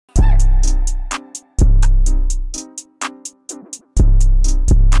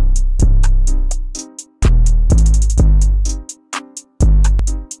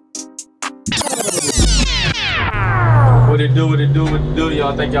What it do, what it do, what it do,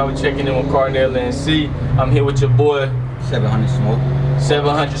 y'all. Think y'all was checking in with Carnell and C. I'm here with your boy 700 Smoke.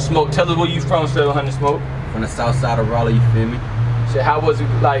 700 Smoke. Tell us where you from, 700 Smoke. From the south side of Raleigh, you feel me? Shit, how was it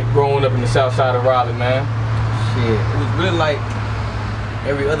like growing up in the south side of Raleigh, man? Shit, it was really like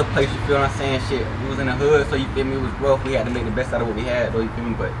every other place, you feel what I'm saying? Shit, we was in the hood, so you feel me, it was rough. We had to make the best out of what we had, though, you feel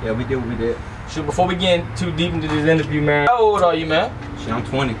me? But yeah, we did what we did. Shit, before we get too deep into this interview, man, how old are you, man? Shit, I'm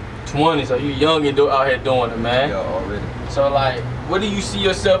 20. 20, so you young and out here doing it, man. Yeah, already. So like, what do you see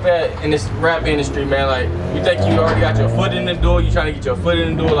yourself at in this rap industry, man? Like, you think you already got your foot in the door? You trying to get your foot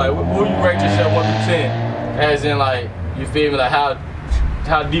in the door? Like, where you rate yourself 1 to 10? As in, like, you feel me? Like,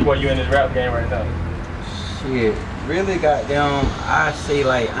 how deep are you in this rap game right now? Shit, really goddamn, I say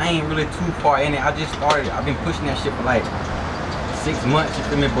like, I ain't really too far in it. I just started, I've been pushing that shit for like 6 months, you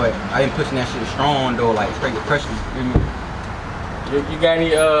feel me? But I've been pushing that shit strong though, like straight to pressure, you feel me? You got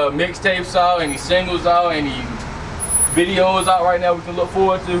any mixtapes out, any singles out, any videos out right now we can look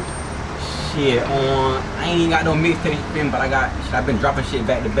forward to? Shit, I ain't even got no mixtape, you feel me? But I got, shit, I've been dropping shit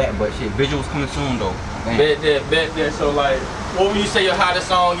back to back, but shit, visuals coming soon though. Bet that. So like, what would you say your hottest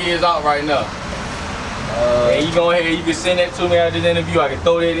song is out right now? And you go ahead, you can send that to me after this interview. I can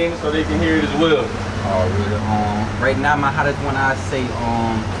throw that in so they can hear it as well. Oh, really? Right now, my hottest one I say,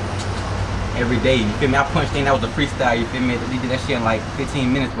 Every Day. You feel me? I punched in, that was a freestyle. You feel me? We did that shit in like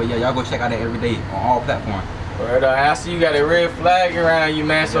 15 minutes. But yeah, y'all go check out that Every Day on all platforms. Right, I see you got a red flag around you,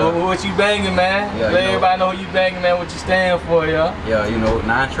 man. So yeah. What you banging, man? Yeah, let everybody know who you banging, man. What you stand for, y'all? Yeah, you know,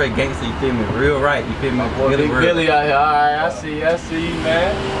 9 Trey gangster. You feel me? Real right. You feel me? Billy out here. All right, I see you,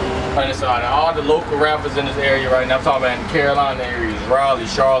 man. Right, so all the local rappers in this area right now, I'm talking about in the Carolina areas, Raleigh,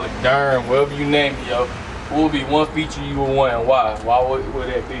 Charlotte, Durham, wherever you name it, yo. What would be one feature you would want and why? Why would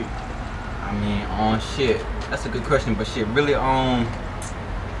that be? I mean, shit. That's a good question, but shit, really, I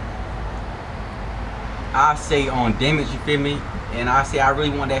say on Damage, you feel me? And I say I really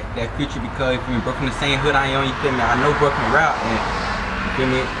want that future because if you bro from the same hood I am, you feel me? I know bro can rap and you feel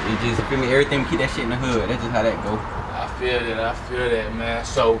me? It just, you feel me? Everything, we keep that shit in the hood. That's just how that go. I feel that, man.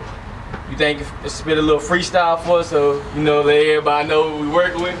 So, you think if spit a little freestyle for us so, you know, let everybody know what we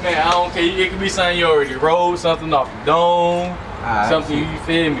working with, man? I don't care. It could be something you already wrote, something off the dome, something, you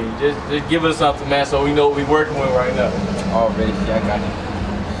feel me? Just give us something, man, so we know what we working with right now. Already, shit, I got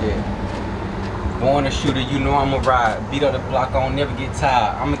you. Shit. Born a shooter, you know I'ma ride. Beat up the block, I don't never get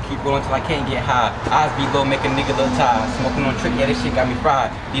tired. I'ma keep rolling till I can't get high. Eyes be low, make a nigga look tired. Smoking on trick, yeah, this shit got me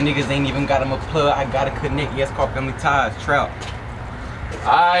fried. These niggas ain't even got them a plug, I gotta connect. Yes, call family ties, trout.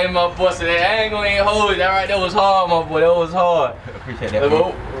 Alright, my boy, so that I ain't gonna hold it. That right, that was hard, my boy, that was hard. Appreciate that.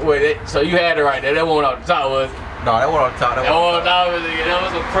 Wait, so you had it right there, that one off the top was? No, that one on top. That one on top, that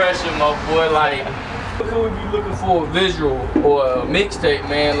was a pressure, my boy, like. What could we be looking for a visual or a mixtape,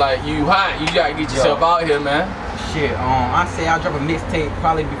 man? Like, you hot, you gotta get yourself out here, man. Shit, I say I'll drop a mixtape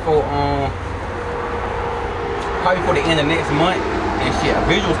probably before the end of next month. And shit,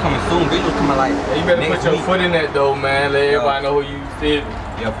 visuals coming soon. Visuals coming like you better put your foot in that though, man. Let everybody know who you feel.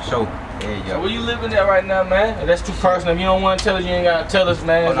 Yeah, for sure. Yeah. So where you living at right now, man? If that's too personal. If you don't want to tell us, you ain't gotta tell us,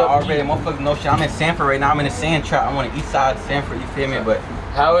 man. Oh, no, already, motherfuckers know shit. I'm in Sanford right now. I'm in the sand trap. I'm on the east side of Sanford, you feel me? But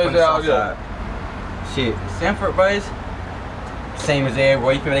how is it out there? Shit, Sanford, bros, same as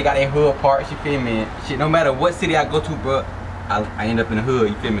everywhere, you feel me? They got their hood parts, you feel me? Shit, no matter what city I go to, bro, I end up in the hood,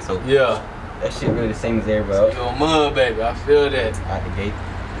 you feel me? So yeah, that shit really the same as everywhere. So you on mud, baby, I feel that. Out the gate.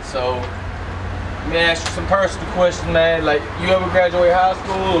 So, let me ask you some personal questions, man. Like, you ever graduate high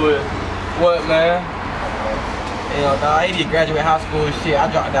school or what, man? Hell, nah, I didn't graduate high school and shit. I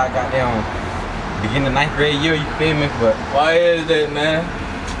dropped out goddamn beginning of 9th grade year, you feel me? But why is that, man?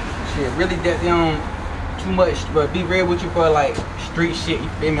 Shit, really that too much, but be real with you, bro. Like street shit, you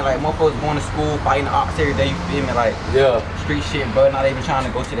feel me? Like motherfuckers going to school, fighting the ops every day, you feel me? Like street shit, bro. Not even trying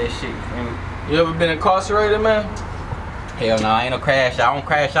to go to that shit, you feel me? You ever been incarcerated, man? Hell no, I ain't no crash out. I don't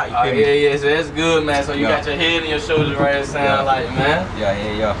crash out, you feel me? Yeah, so that's good, man. So you got your head and your shoulders right, it sound like, man.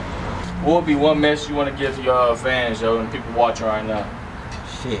 Yeah. What would be one message you want to give to your fans, yo, and people watching right now?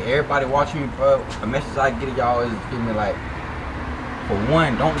 Shit, everybody watching me, bro. The message I get to y'all is, you feel me, like, for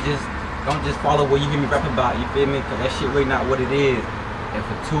one, don't just follow what you hear me rap about, you feel me? Cause that shit really not what it is. And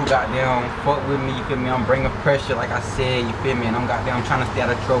for two, goddamn, fuck with me, you feel me? I'm bringing pressure, like I said, you feel me? And I'm goddamn trying to stay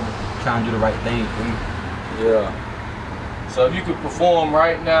out of trouble, trying to do the right thing, you feel me? Yeah. So if you could perform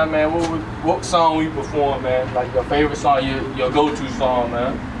right now, man, what song would you perform, man? Like your favorite song, your go-to song,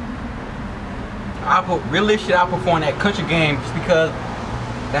 man? I perform that country game just because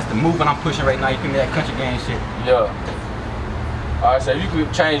that's the movement I'm pushing right now, you feel me? That country game shit. Yeah. All right, so if you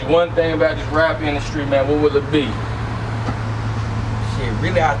could change one thing about this rap industry, man, what would it be? Shit, shit,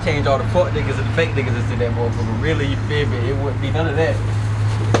 really I change all the fuck niggas and the fake niggas that's in that motherfucker. Really, you feel me? It wouldn't be none of that.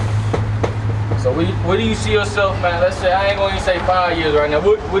 So where do you see yourself, man? Let's say, I ain't gonna even say 5 years right now.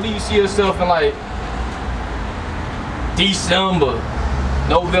 Where do you see yourself in like December,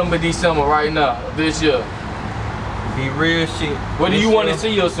 November, December right now, this year? Be real shit. Where do you want to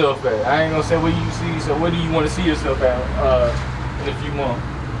see yourself at? I ain't gonna say where you see yourself. Where do you want to see yourself at in a few months?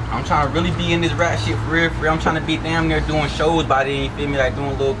 I'm trying to really be in this rap shit for real. I'm trying to be damn near doing shows by then, you feel me? Like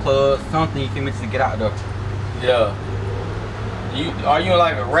doing little clubs, something, you feel me, just to get out there. Yeah. Are you in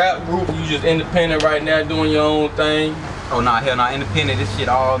like a rap group? You just independent right now doing your own thing? Oh nah, hell nah, independent. This shit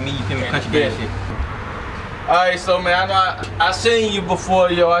all me, you feel me? Country band shit. Alright, so man, I know I seen you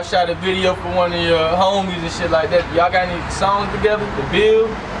before, yo. I shot a video for one of your homies and shit like that. Y'all got any songs together? The Bill?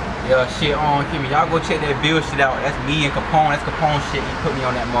 Yeah, shit on, feel me? Y'all go check that Bill shit out. That's me and Capone. That's Capone shit. He put me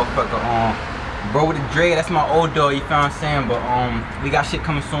on that motherfucker. Bro with the dread, that's my old dog, you feel what I'm saying? But we got shit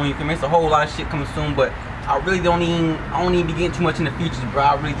coming soon, you feel me? It's a whole lot of shit coming soon, but I really don't even be getting too much in the features, bro.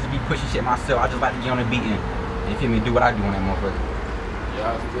 I really just be pushing shit myself. I just like to get on the beat and, you feel me, do what I do on that motherfucker.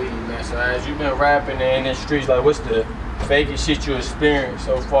 Yeah, I feel you, man. So as you been rapping in the streets, like what's the fakest shit you experienced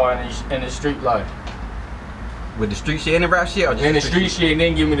so far in the street life? With the street shit and the rap shit? Or just in the street shit, and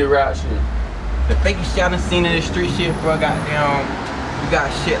then give me the rap shit. The fakest shit I done seen in the street shit, bro, goddamn, you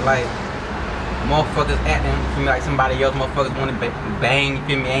got shit like motherfuckers acting, you feel me, like somebody else, motherfuckers wanna bang, you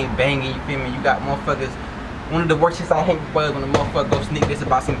feel me, ain't banging, you feel me, you got motherfuckers, one of the worst shits I hate was when the motherfucker go sneak this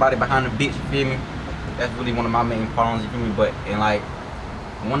about somebody behind the bitch, you feel me? That's really one of my main problems, you feel me? But, and like,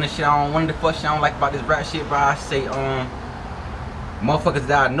 one of the first shit I don't like about this rap shit, bro, I say, motherfuckers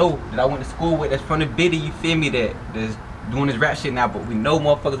that I know, that I went to school with, that's from the bitty, you feel me, that's doing this rap shit now, but we know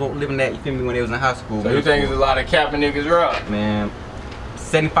motherfuckers won't live in that, you feel me, when they was in high school. So you think there's a lot of capping niggas rap? Man,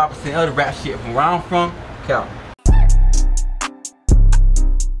 75% of the rap shit from where I'm from, cap.